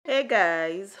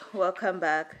guys, welcome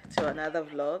back to another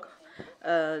vlog.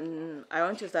 I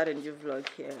want to start a new vlog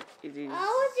here. It is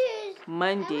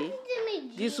Monday.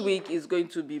 This week is going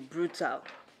to be brutal.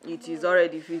 It is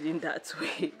already feeling that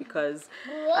way because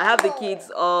I have the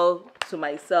kids all to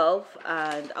myself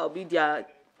and I'll be their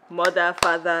mother,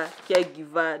 father,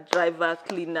 caregiver, driver,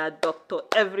 cleaner, doctor,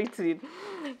 everything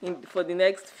for the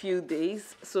next few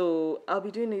days. So I'll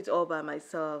be doing it all by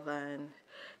myself, and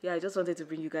yeah, I just wanted to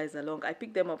bring you guys along. I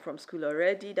picked them up from school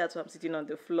already. That's why I'm sitting on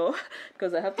the floor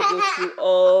because I have to go through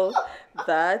all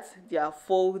that, their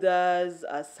folders,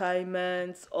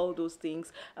 assignments, all those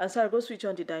things. And so I'll go switch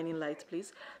on the dining light,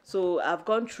 please. So I've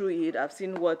gone through it. I've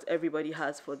seen what everybody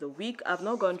has for the week. I've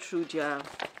not gone through their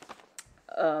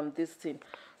this thing.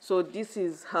 So this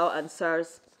is how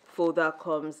Ansar's folder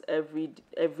comes every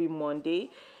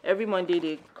Monday. Every Monday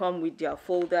they come with their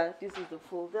folder. This is the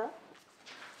folder.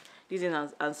 This is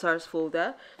Ansar's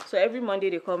folder. So every Monday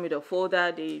they come with a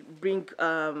folder. They bring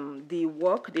the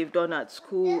work they've done at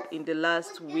school in the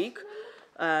last week,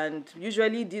 and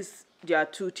usually there are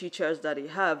two teachers that they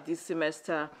have this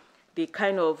semester. They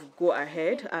kind of go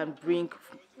ahead and bring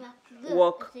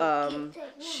work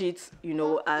sheets, you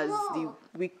know, as the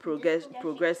week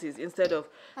progresses, instead of,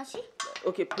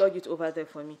 okay, plug it over there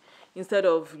for me, instead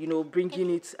of, you know, bringing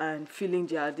it and filling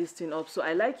this thing up. So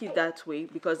I like it that way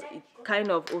because it kind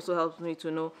of also helps me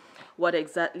to know what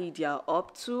exactly they are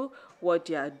up to, what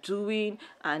they are doing,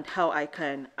 and how I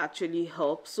can actually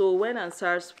help. So when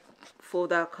Ansar's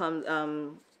folder comes,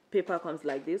 paper comes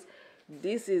like this,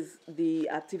 this is the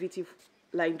activity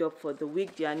lined up for the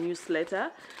week, their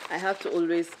newsletter. I have to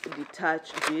always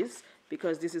detach this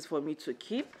because this is for me to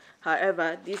keep.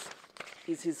 However, this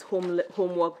is his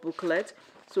homework booklet.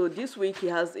 So this week he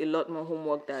has a lot more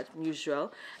homework than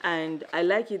usual, and I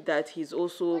like it that he's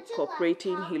also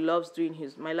cooperating. He loves doing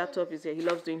my laptop is here. He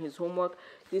loves doing his homework.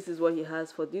 This is what he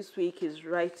has for this week. He's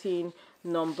writing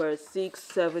number 6,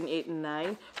 7, 8,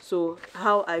 9. So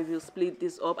how I will split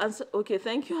this up, and so, okay,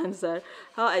 thank you, Ansar.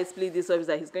 How I split this up is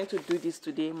that he's going to do this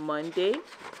today, Monday.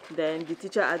 Then the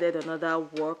teacher added another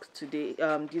work today,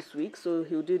 this week, so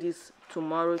he'll do this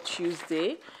tomorrow,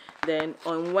 Tuesday. Then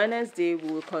on Wednesday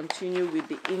we will continue with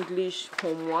the English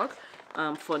homework,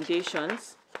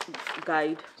 foundations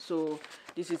guide. So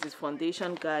this is his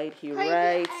foundation guide. He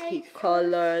writes, he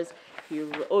colors.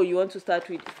 Oh, you want to start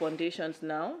with foundations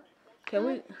now? Can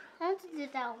we? I want to do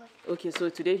that one. Okay, so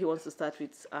today he wants to start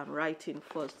with writing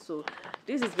first. So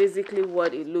this is basically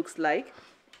what it looks like.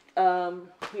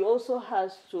 He also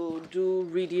has to do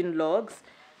reading logs,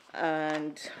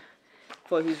 and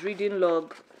for his reading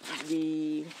log,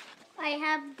 I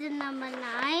have the number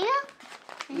 9.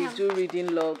 We do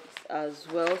reading logs as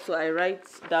well. So I write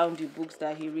down the books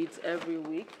that he reads every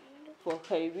week. For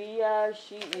Kairia,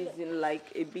 she is in like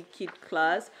a big kid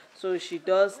class, so she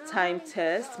does time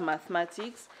test,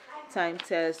 mathematics time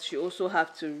test. She also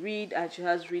have to read, and she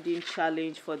has reading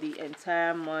challenge for the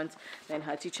entire month. Then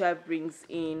her teacher brings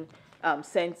in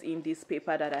sends in this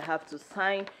paper that I have to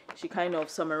sign. She kind of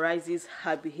summarizes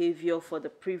her behavior for the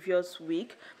previous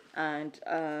week, and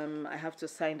I have to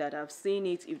sign that I've seen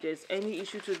it. If there's any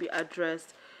issue to be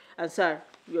addressed, and sir,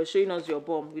 you're showing us your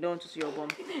bum. We don't want to see your bum.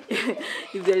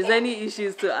 If there's any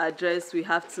issues to address, we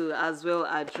have to as well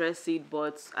address it.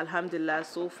 But alhamdulillah,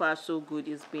 so far so good.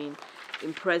 It's been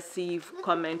impressive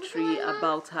commentary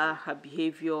about her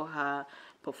behavior, her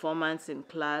performance in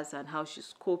class, and how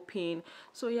she's coping.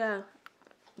 So yeah,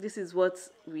 this is what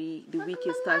the week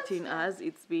is starting as.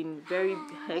 It's been very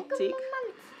hectic.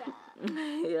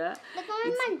 Yeah,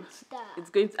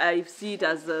 it's going to, I see it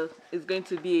as it's going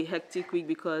to be a hectic week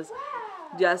because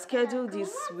their schedule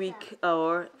this week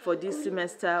or for this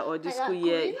semester or this school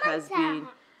year has been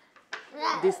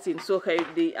this thing. So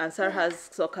the Ansar has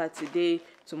soccer today.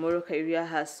 Tomorrow Kairia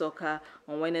has soccer.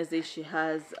 On Wednesday she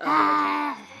has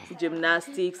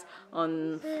gymnastics.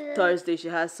 On Thursday she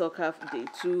has soccer day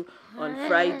 2. On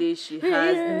Friday she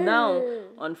has, now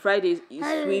on Friday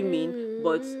is swimming.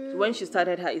 But when she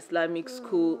started her Islamic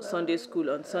school, Sunday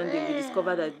school on Sunday, we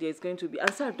discovered that there's going to be,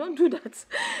 Ansar, don't do that.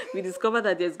 We discovered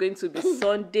that there's going to be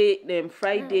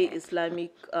Friday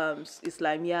Islamic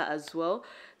Islamia as well.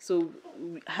 So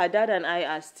her dad and I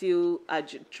are still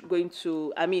going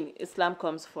to, Islam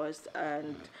comes first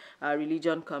and our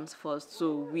religion comes first.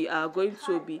 So we are going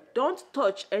to be, don't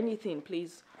touch anything,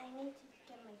 please. I need to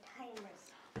get my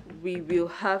timers.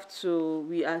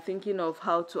 We are thinking of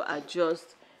how to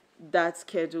adjust that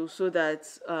schedule so that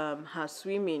her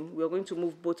swimming, we're going to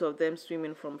move both of them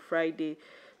swimming from Friday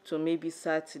to maybe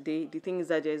Saturday. The thing is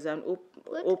that there's an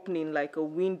opening, like a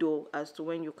window as to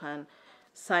when you can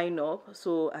sign up.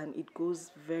 So, and it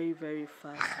goes very, very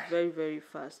fast, very, very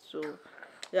fast. So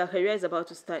yeah, Kharia is about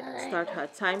to start her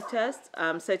time test.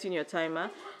 Setting your timer.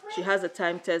 She has a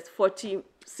time test,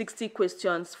 60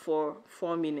 questions for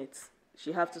 4 minutes.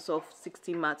 She have to solve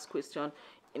 60 maths question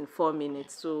in 4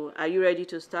 minutes. So are you ready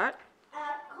to start?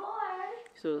 Of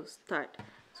course. So start.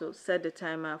 So set the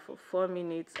timer for 4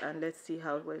 minutes and let's see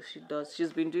how well she does.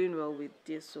 She's been doing well with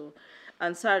this. So,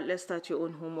 Ansar, let's start your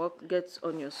own homework. Get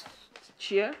on your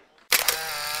chair.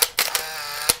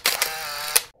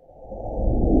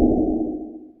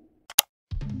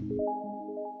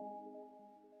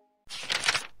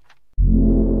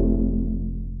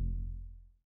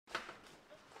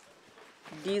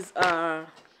 These are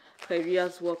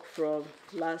Kharia's work from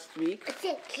last week.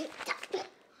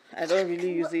 I don't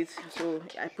really use it, so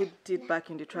I put it back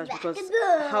in the trash because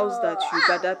house that you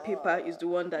gather paper is the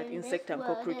one that insect and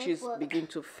cockroaches begin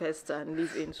to fester and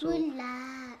live in. So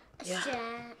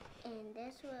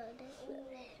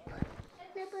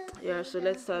yeah, so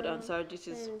let's start. Ansar, this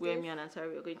is where me and Ansar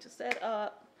are going to set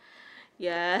up.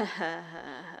 Yeah,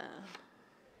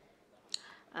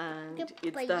 and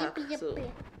it's dark, so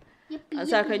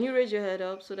Ansar, can you raise your head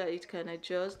up so that it can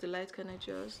adjust, the light can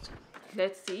adjust?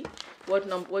 Let's see. What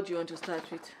do you want to start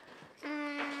with?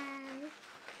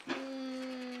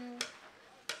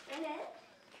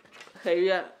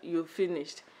 Kharia, you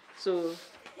finished. So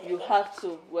you have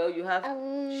to,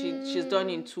 she's done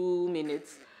in 2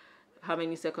 minutes. How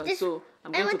many seconds? So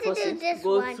I'm going to pause it,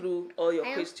 go through all your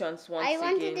questions once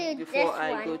again before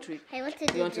I go through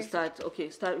it. You want to start? Okay,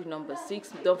 start with number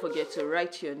 6. Don't forget to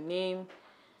write your name.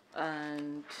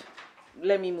 And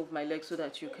let me move my leg so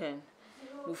that you can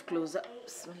move closer.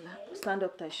 Stand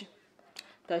up, Tashi.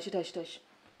 Tashi.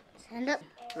 Stand up.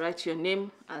 Write your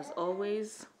name as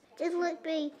always. Do you like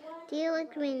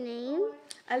my name?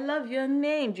 I love your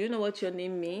name. Do you know what your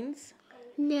name means?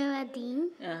 Nuruddin.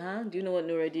 Do you know what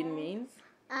Nuruddin means?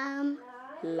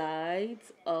 Light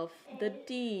of the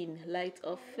Deen. Light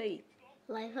of faith.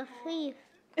 Light of faith.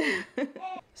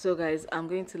 So guys, I'm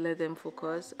going to let them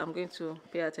focus. I'm going to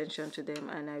pay attention to them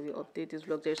and I will update this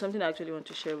vlog. There's something I actually want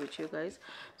to share with you guys.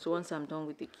 So once I'm done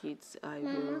with the kids, I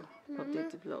will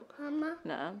update the vlog. Mama,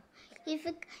 nah. You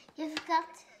forgot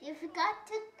to cook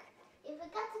those.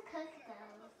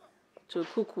 To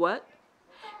cook what?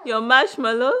 Your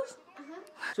marshmallows?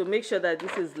 To make sure that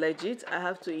this is legit, I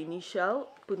have to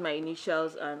put my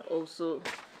initials and also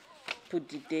put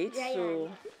the date. So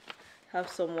have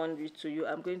someone read to you.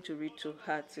 I'm going to read to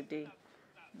her today.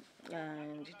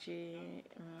 And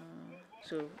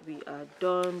so we are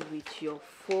done with your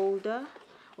folder.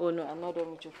 Oh no, I'm not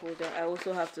done with your folder. I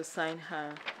also have to sign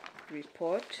her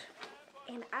report.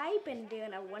 And I've been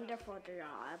doing a wonderful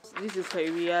job. This is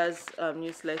Kharia's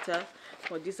newsletter.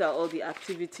 But these are all the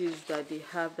activities that they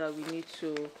have that we need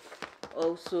to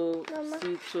also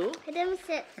see to.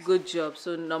 Good job.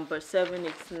 So number 7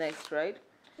 is next, right?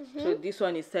 So this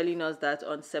one is telling us that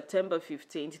on September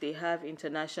 15th, they have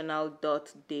International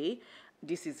Dot Day.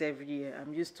 This is every year.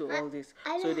 I'm used to all this.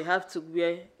 So they have to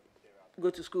go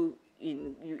to school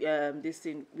in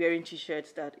wearing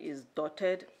t-shirts that is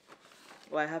dotted.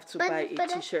 Or I have to buy a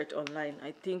t-shirt online.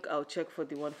 I think I'll check for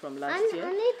the one from last year.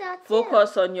 I need that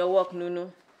Focus on your work,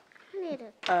 Nunu. I need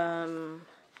it.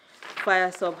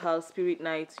 Fire Sub House Spirit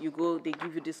Night. You go, they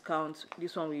give you discounts.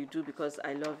 This one will do because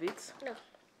I love it. No.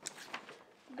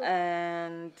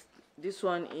 And this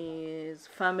one is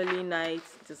Family Night,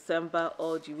 December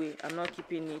all the way. I'm not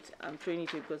keeping it. I'm throwing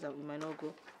it because we might not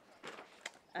go.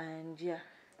 And yeah.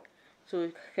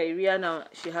 So Kharia now,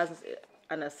 she has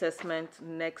an assessment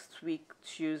next week,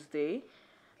 Tuesday.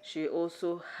 She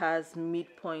also has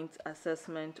midpoint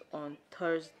assessment on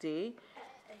Thursday.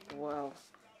 Wow.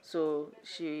 So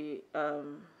she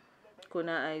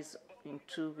Kona eyes in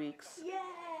 2 weeks. Yay!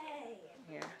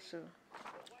 Yeah, so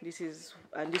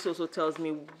this also tells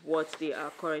me what they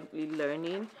are currently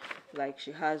learning. Like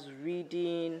she has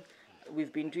reading.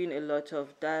 We've been doing a lot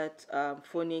of that,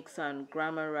 phonics and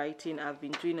grammar writing. I've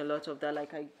been doing a lot of that.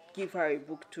 Like I give her a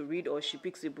book to read, or she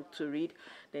picks a book to read,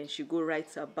 then she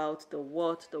writes about the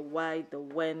what, the why, the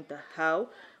when, the how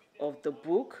of the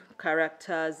book,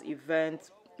 characters,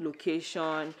 events,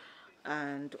 location,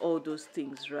 and all those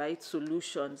things, right?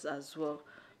 Solutions as well.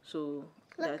 So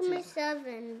look, my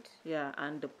 7. Yeah,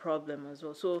 and the problem as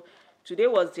well. So today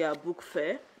was their book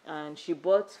fair, and she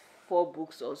bought 4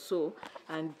 books or so,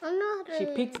 and she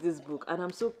picked this book, and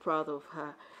I'm so proud of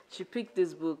her. She picked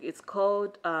this book. It's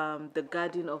called The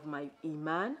Garden of My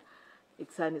Iman.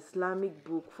 It's an Islamic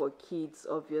book for kids,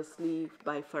 obviously,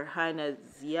 by Farhana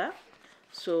Zia.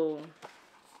 So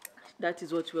that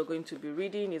is what we're going to be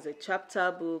reading. It's a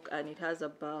chapter book, and it has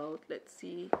about, let's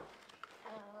see,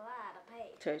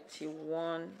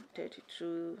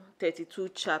 32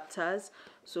 chapters.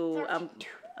 So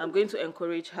I'm going to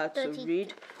encourage her to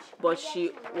read, but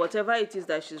whatever it is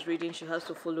that she's reading, she has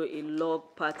to follow a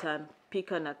log pattern,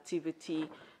 pick an activity,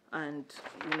 and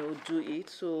do it.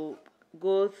 So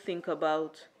go think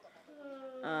about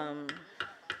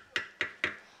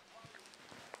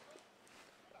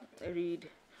read.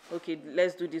 Okay,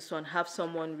 let's do this one. Have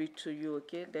someone read to you,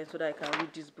 okay? Then so that I can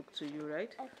read this book to you,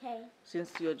 right? Okay.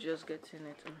 Since you're just getting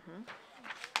it.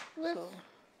 So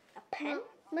a pen?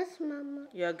 Miss Mama.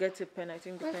 Yeah, get a pen. I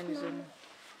think the pen is a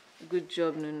good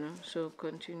job, Nunu. So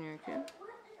continue, okay?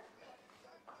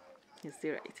 You're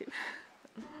still writing.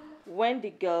 When the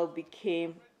girl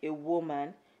became a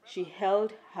woman, she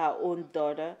held her own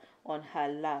daughter on her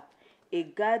lap. A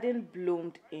garden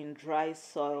bloomed in dry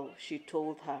soil, she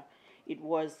told her. It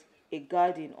was a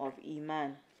garden of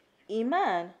Iman.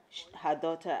 Iman? Her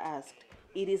daughter asked.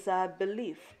 It is our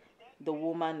belief, the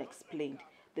woman explained.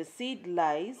 The seed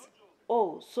lies,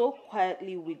 so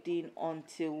quietly within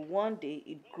until one day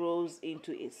it grows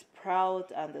into a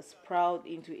sprout, and the sprout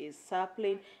into a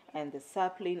sapling, and the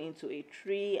sapling into a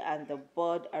tree, and the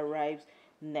bud arrives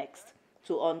next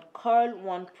to uncurl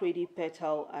one pretty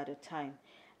petal at a time.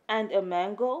 And a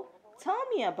mango? Tell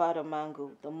me about a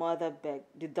mango, the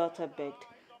daughter begged.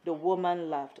 The woman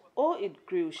laughed. Oh, it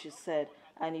grew, she said,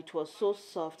 and it was so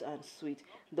soft and sweet.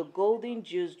 The golden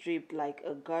juice dripped like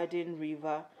a golden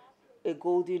river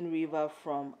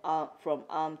from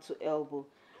arm to elbow.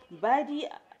 Badi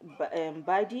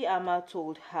Amma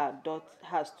told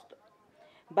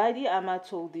Badi Amma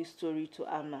told this story to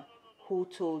Amma, who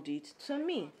told it to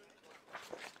me.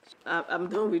 I'm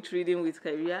done with reading with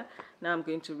Karia. Now I'm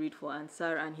going to read for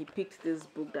Ansar, and he picked this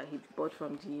book that he bought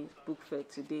from the book fair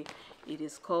today. It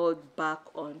is called Back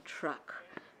on Track.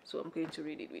 So I'm going to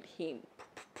read it with him.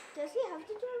 Does he have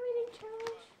to do a reading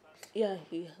challenge? Yeah,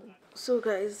 he has. So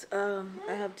guys, I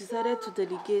have decided to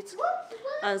delegate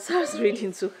Ansar's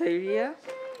reading to Karia.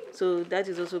 So that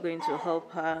is also going to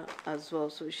help her as well.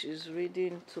 So she's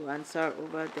reading to Ansar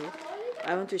over there.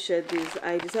 I want to share this.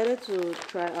 I decided to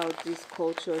try out this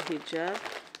culture hijab.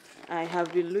 I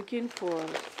have been looking for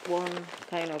one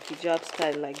kind of hijab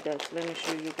style like that. Let me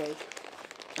show you guys.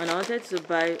 And I wanted to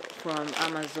buy from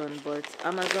Amazon, but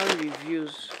Amazon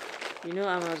reviews,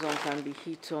 Amazon can be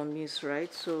hit or miss,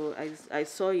 right? So I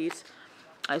saw it.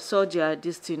 I saw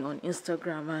this thing on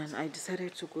Instagram, and I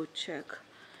decided to go check.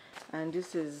 And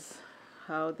this is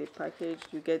how they package.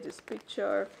 You get this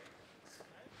picture.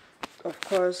 Of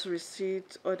course,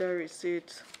 receipt, other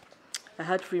receipt. I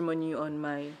had free money on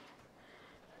my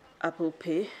Apple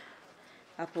Pay,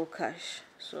 Apple Cash,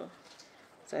 so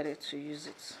decided to use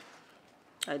it.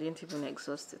 I didn't even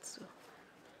exhaust it.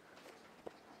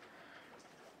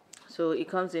 So it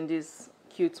comes in this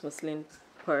cute muslin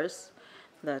purse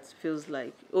that feels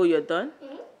like, oh, you're done?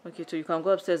 Mm-hmm. Okay, so you can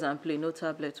go upstairs and play. No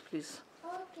tablet, please.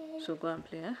 Okay. So go and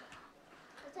play, eh?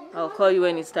 I'll call you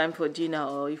when it's time for dinner,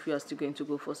 or if you are still going to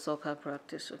go for soccer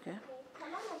practice, okay?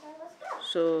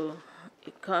 So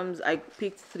it comes, I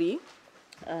picked 3,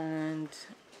 and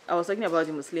I was talking about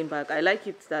the muslin bag. I like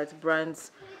it that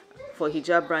brands, for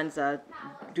hijab brands, are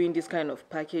doing this kind of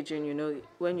packaging.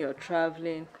 When you're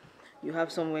traveling, you have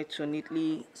somewhere to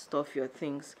neatly stuff your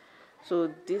things.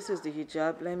 So this is the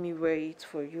hijab. Let me wear it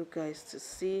for you guys to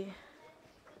see.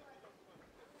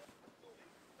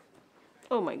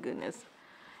 Oh my goodness.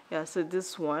 Yeah, so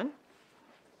this one,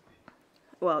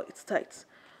 wow, it's tight.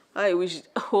 I wish,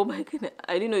 oh my goodness,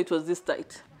 I didn't know it was this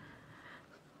tight.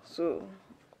 So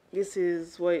this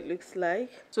is what it looks like.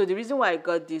 So the reason why I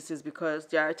got this is because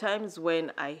there are times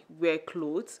when I wear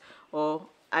clothes, or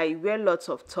I wear lots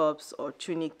of tops or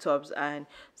tunic tops, and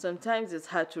sometimes it's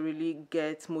hard to really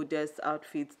get modest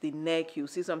outfits. The neck, you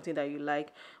see something that you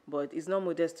like, but it's not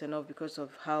modest enough because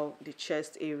of how the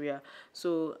chest area.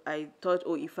 So I thought,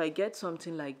 oh, if I get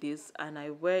something like this and I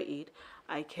wear it,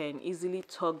 I can easily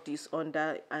tuck this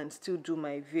under and still do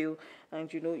my veil.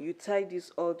 And you tie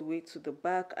this all the way to the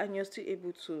back, and you're still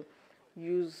able to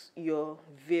use your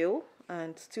veil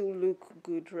and still look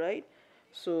good, right?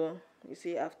 So you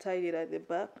see, I've tied it at the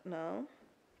back now.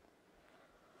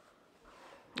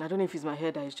 I don't know if it's my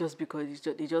hair that is just because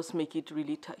they just make it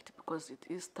really tight, because it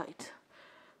is tight.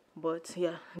 But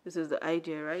yeah, this is the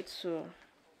idea, right? So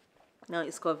now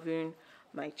it's covering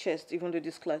my chest, even though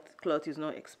this cloth is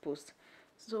not exposed.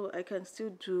 So I can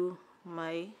still do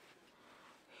my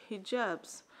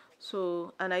hijabs.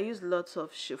 So, and I use lots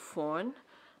of chiffon,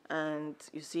 and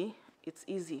you see, it's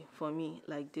easy for me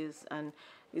like this, and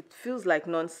it feels like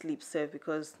non-sleep safe,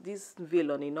 because this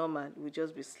veil on a normal will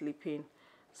just be slipping,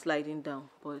 sliding down.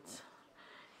 But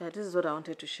yeah, this is what I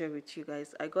wanted to share with you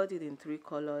guys. I got it in 3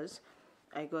 colors.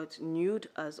 I got nude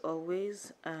as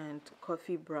always, and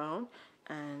coffee brown,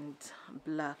 and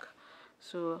black.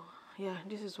 So yeah,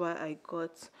 this is why I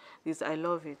got this. I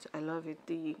love it. I love it.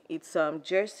 It's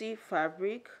jersey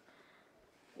fabric.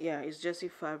 Yeah, it's jersey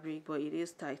fabric, but it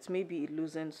is tight. Maybe it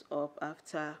loosens up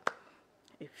after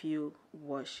a few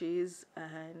washes,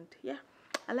 and yeah,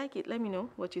 I like it. Let me know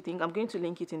what you think. I'm going to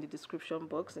link it in the description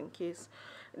box in case.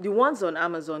 The ones on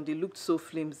Amazon, they looked so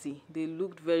flimsy. They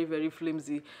looked very, very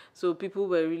flimsy. So people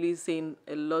were really saying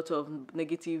a lot of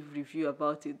negative review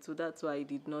about it. So that's why I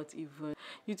did not even.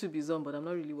 YouTube is on, but I'm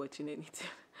not really watching anything.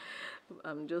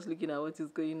 I'm just looking at what is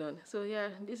going on. So yeah,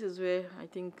 this is where I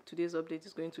think today's update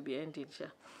is going to be ending.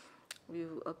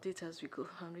 We'll update as we go.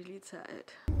 I'm really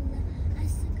tired.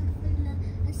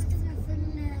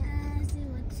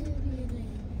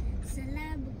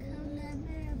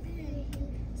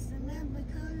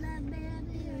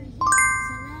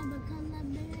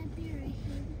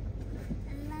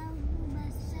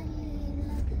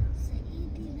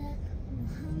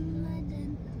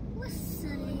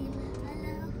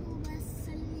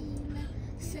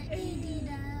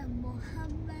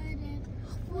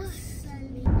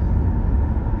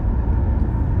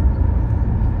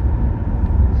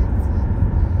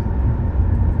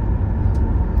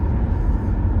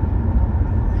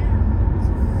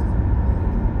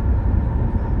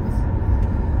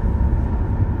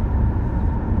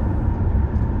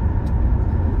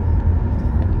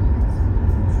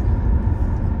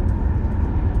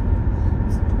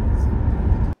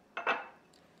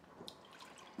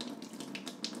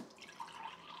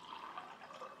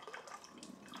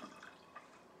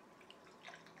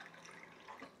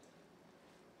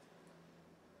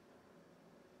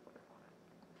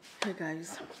 Hey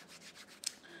guys,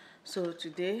 so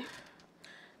today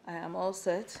I am all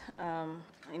set. I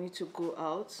need to go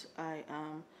out. I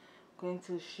am going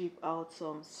to ship out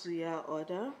some suya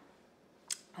order.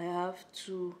 I have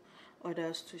 2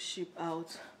 orders to ship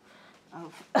out.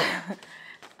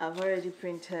 I've already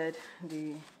printed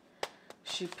the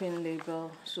shipping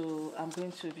label, so I'm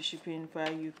going to be shipping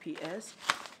via UPS.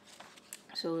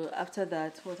 So after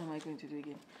that, what am I going to do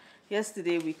again?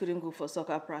 Yesterday we couldn't go for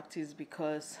soccer practice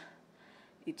because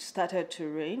it started to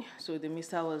rain. So the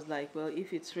mister was like, well,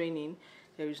 if it's raining,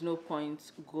 there is no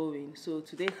point going. So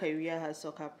today Khairia has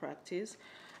soccer practice,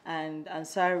 and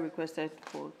Ansar requested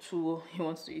for tuwo. He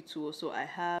wants to eat tuwo. So I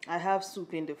have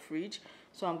soup in the fridge.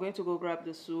 So I'm going to go grab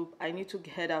the soup. I need to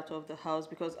head out of the house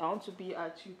because I want to be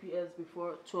at UPS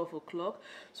before 12 o'clock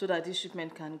so that this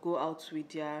shipment can go out with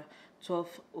their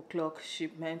 12 o'clock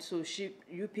shipment. So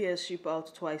UPS ship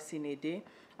out twice in a day,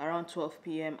 around 12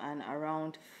 p.m. and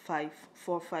around 4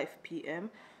 or 5 p.m.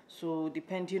 So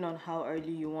depending on how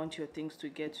early you want your things to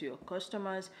get to your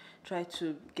customers, try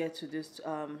to get to this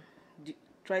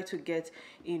try to get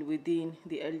in within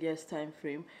the earliest time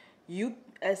frame.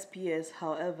 USPS,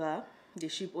 however, they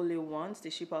ship only once. They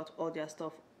ship out all their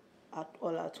stuff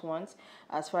all at once,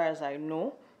 as far as I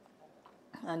know.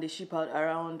 And they ship out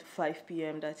around 5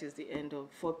 p.m. that is the end of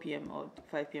 4 p.m. or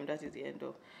 5 p.m. that is the end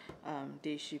of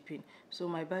day shipping. So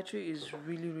my battery is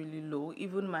really low.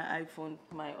 Even my iPhone,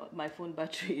 my phone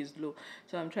battery is low.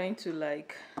 So I'm trying to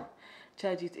like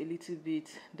charge it a little bit,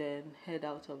 then head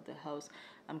out of the house.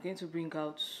 I'm going to bring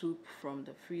out soup from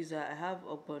the freezer. I have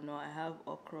ogbono, I have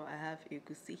okra, I have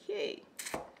egusi. Hey,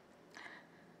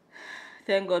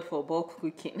 thank God for bulk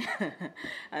cooking.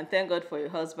 And thank God for a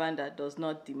husband that does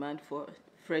not demand for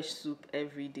fresh soup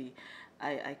every day.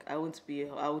 I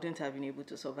wouldn't have been able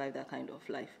to survive that kind of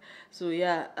life. So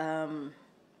yeah, I'm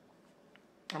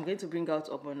going to bring out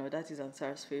ogbono. That is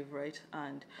Ansar's favorite,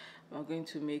 and I'm going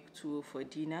to make tuwo for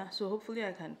dinner. So hopefully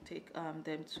I can take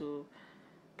them to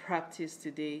practice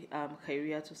today.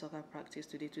 Khairia to soccer practice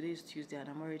today. Today is Tuesday and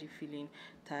I'm already feeling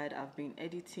tired. I've been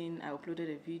editing. I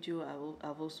uploaded a video.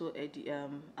 I've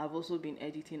also been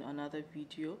editing another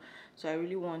video. So I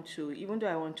really want to, even though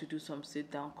I want to do some sit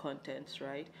down contents,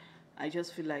 right, I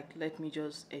just feel like let me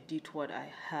just edit what I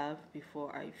have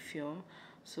before I film.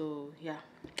 So yeah,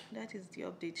 that is the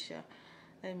update.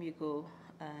 Let me go,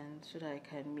 and so that I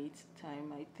can meet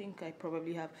time. I think I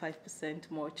probably have 5%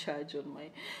 more charge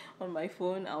on my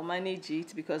phone. I'll manage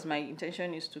it because my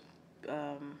intention is to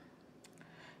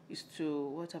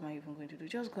what am I even going to do?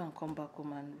 Just go and come back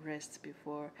home and rest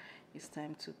before it's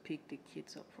time to pick the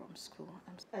kids up from school.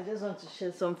 I just want to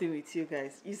share something with you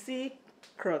guys. You see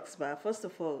Crocs, but first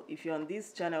of all, if you're on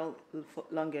this channel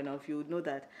long enough, you would know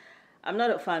that I'm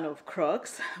not a fan of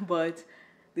Crocs, but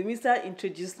the mister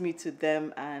introduced me to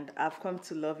them and I've come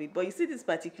to love it. But you see this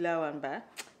particular one,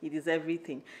 it is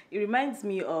everything. It reminds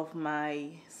me of my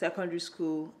secondary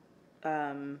school,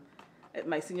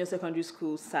 my senior secondary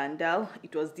school sandal.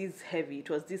 It was this heavy.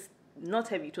 It was this, not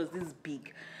heavy, it was this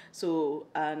big. So,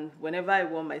 and whenever I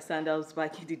wore my sandals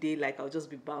back in the day, like I'll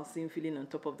just be bouncing, feeling on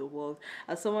top of the world.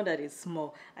 As someone that is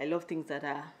small, I love things that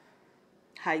are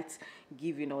height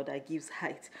giving or that gives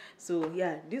height. So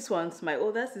yeah, this one's my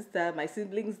older sister. My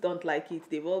siblings don't like it.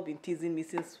 They've all been teasing me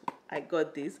since I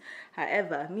got this.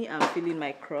 However, me, I'm feeling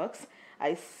my Crocs.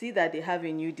 I see that they have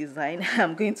a new design.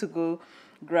 I'm going to go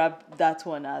grab that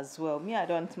one as well. Me, I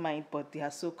don't mind, but they are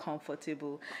so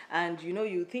comfortable. And you know,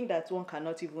 you think that one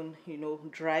cannot even, you know,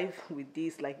 drive with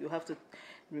this, like you have to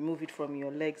remove it from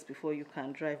your legs before you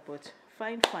can drive. But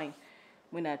fine,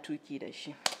 when I took it,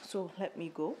 so let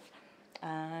me go.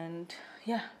 And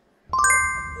yeah.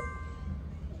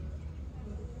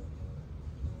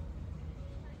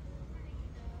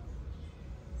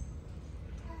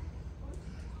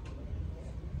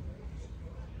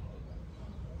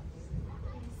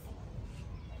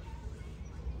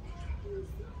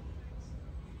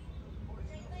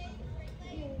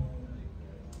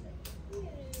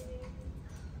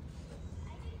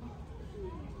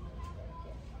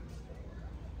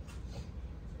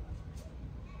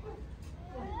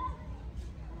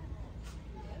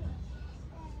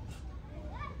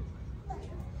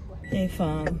 Hey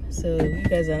fam, so you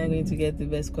guys are not going to get the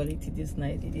best quality this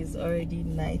night. It is already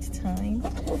night time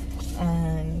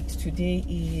and today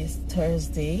is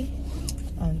Thursday,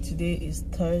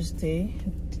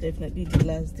 definitely the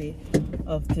last day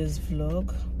of this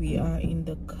vlog. We are in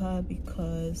the car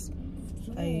because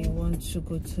I want to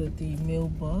go to the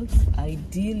mailbox.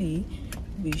 Ideally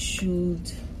we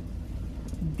should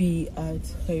be at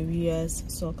Karia's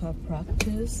soccer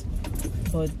practice,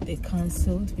 but they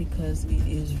cancelled because it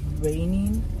is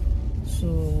raining.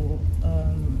 So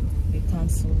they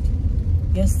cancelled.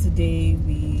 Yesterday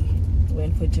we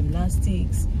went for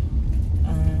gymnastics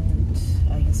and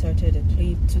I inserted a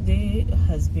clip. Today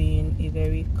has been a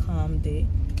very calm day.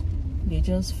 We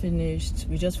just finished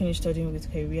studying with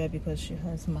Karia because she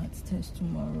has maths test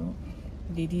tomorrow.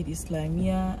 They did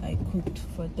Islamia. I cooked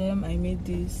for them. I made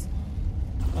this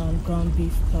ground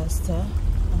beef pasta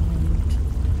and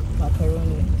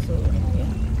macaroni. So yeah,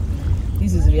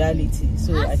 this is reality.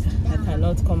 So I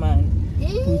cannot come and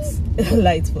put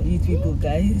lights for you people,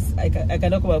 guys. I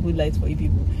cannot come and put lights for you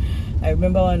people. I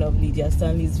remember one of Lydia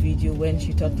Stanley's video when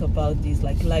she talked about this,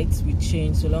 like lights will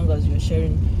change so long as you're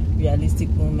sharing realistic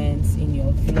moments in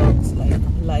your vlogs. Like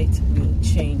light will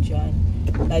change and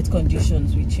light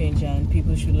conditions will change, and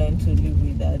people should learn to live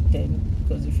with that then.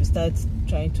 Because if you start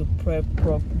trying to prep,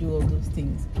 do all those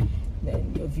things,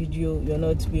 then your video, you're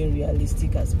not being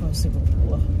realistic as possible.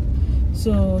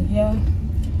 So yeah,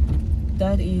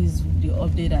 that is the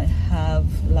update I have.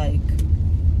 Like,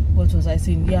 what was I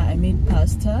saying? Yeah, I made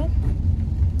pasta.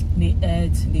 They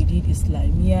did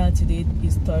Islamia. Today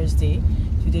is Thursday.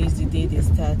 Today is the day they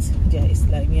start their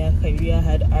Islamia. Khairiyah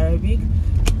had Arabic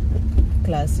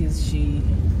classes. She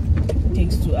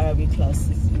takes 2 Arabic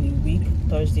classes in a week,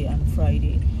 Thursday and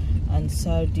Friday. And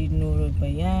Sar did Nurul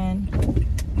Bayan.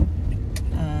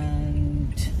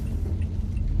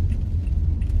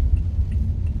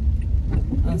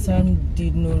 And Sam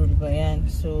did Nurul Bayan.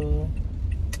 So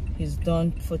he's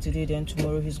done for today, then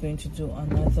tomorrow he's going to do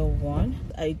another one.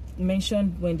 I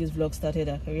mentioned when this vlog started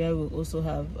that Khairiyah will also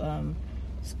have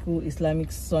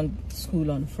Islamic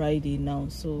school on Friday now.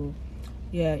 So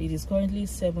yeah, it is currently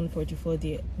 7:44.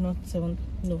 7:24.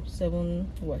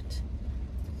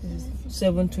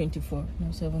 No,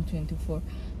 7:24.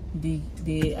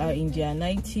 They are in their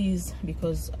 90s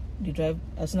because they drive.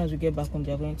 As soon as we get back home,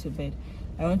 they are going to bed.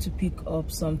 I want to pick up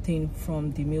something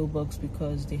from the mailbox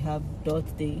because they have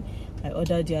Dot Day. I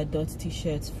ordered their Dot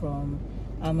t-shirts from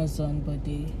Amazon, but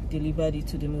they delivered it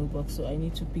to the mailbox, so I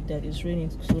need to pick that. It's raining,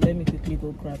 so let me quickly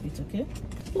go grab it, okay?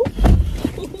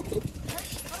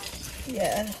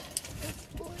 Yeah,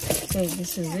 so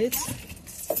this is it.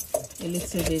 A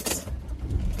little bit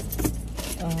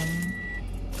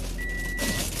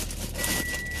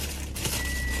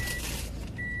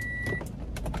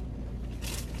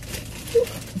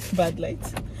bad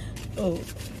light. Oh,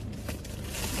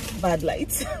 bad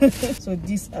light. So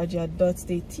these are your Dot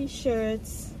Day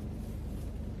t-shirts.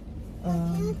 I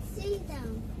can't see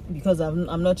them because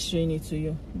I'm not showing it to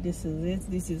you. This is it.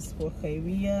 This is for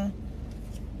Khairiyah.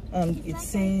 It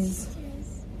says,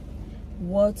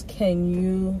 what can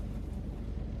you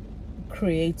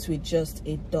create with just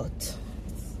a dot?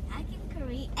 I can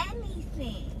create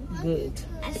anything. Good.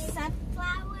 A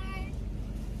sunflower,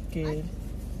 Good.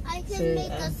 I can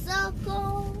make a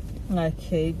circle.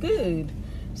 Okay, good.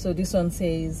 So this one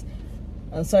says,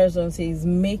 Sarah's one says,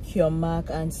 make your mark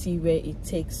and see where it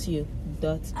takes you.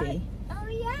 Dot day. Oh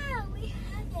yeah, we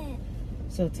have it.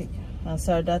 So take, and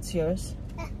Sarah, that's yours.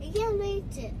 Yeah,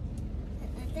 made it.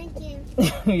 Thank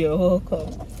you. You're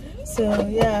welcome. So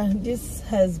yeah, this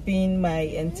has been my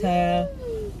entire,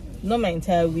 not my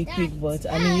entire week, but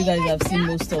I mean, you guys have seen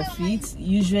most of it.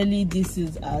 Usually this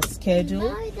is our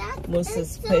schedule, most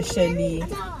especially,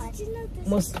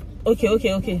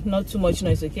 okay, not too much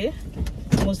noise, okay?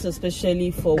 Most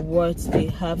especially for what they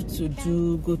have to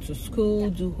do, go to school,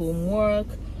 do homework,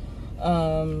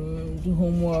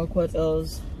 what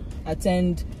else?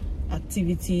 Attend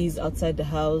activities outside the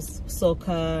house,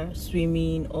 soccer,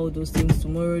 swimming, all those things.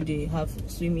 Tomorrow they have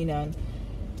swimming, and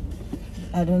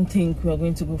I don't think we're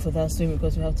going to go for that swimming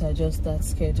because we have to adjust that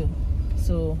schedule.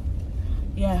 So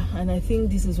yeah, and I think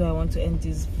this is where I want to end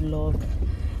this vlog,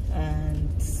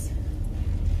 and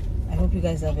I hope you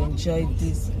guys have enjoyed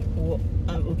this.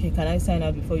 Okay, can I sign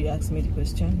out before you ask me the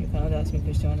question? You cannot ask me a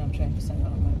question when I'm trying to sign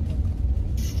out on my vlog.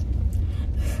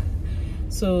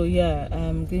 So yeah,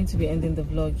 I'm going to be ending the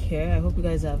vlog here. I hope you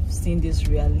guys have seen this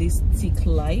realistic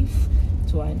life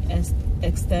to an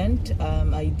extent.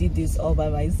 I did this all by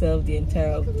myself the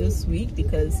entire of this week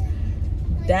because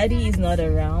daddy is not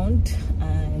around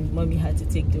and mommy had to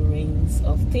take the reins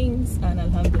of things, and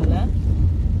alhamdulillah,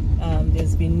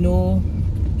 there's been no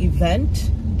event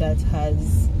that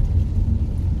has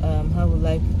how will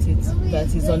I put it,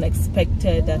 that is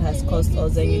unexpected, that has caused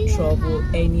us any trouble,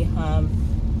 any harm.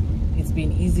 It's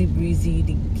been easy breezy.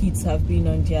 The kids have been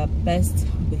on their best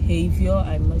behavior,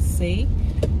 I must say,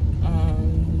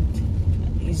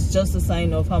 and it's just a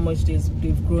sign of how much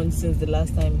they've grown since the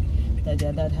last time that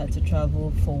their dad had to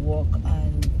travel for work,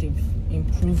 and they've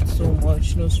improved so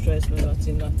much. No stress, no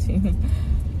nothing.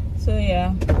 So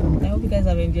yeah, I hope you guys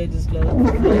have enjoyed this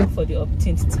vlog for the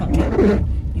upteenth time.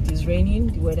 It is raining,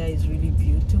 the weather is really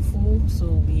beautiful, so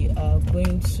we are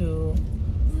going to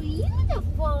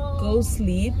go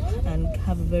sleep and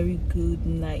have a very good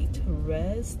night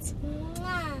rest.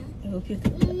 I hope you,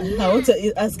 I want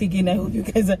to ask again, I hope you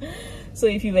guys are, so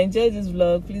if you've enjoyed this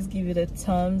vlog, please give it a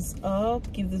thumbs up,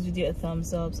 give this video a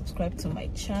thumbs up, subscribe to my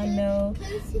channel,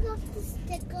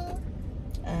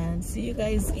 and see you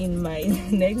guys in my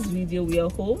next video. We are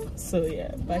home, so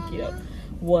yeah, back it up.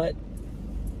 What?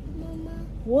 Mama.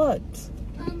 What?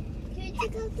 Can you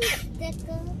take out the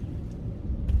sticker?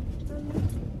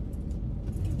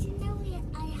 Did you know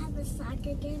I have a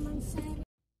soccer game on Saturday?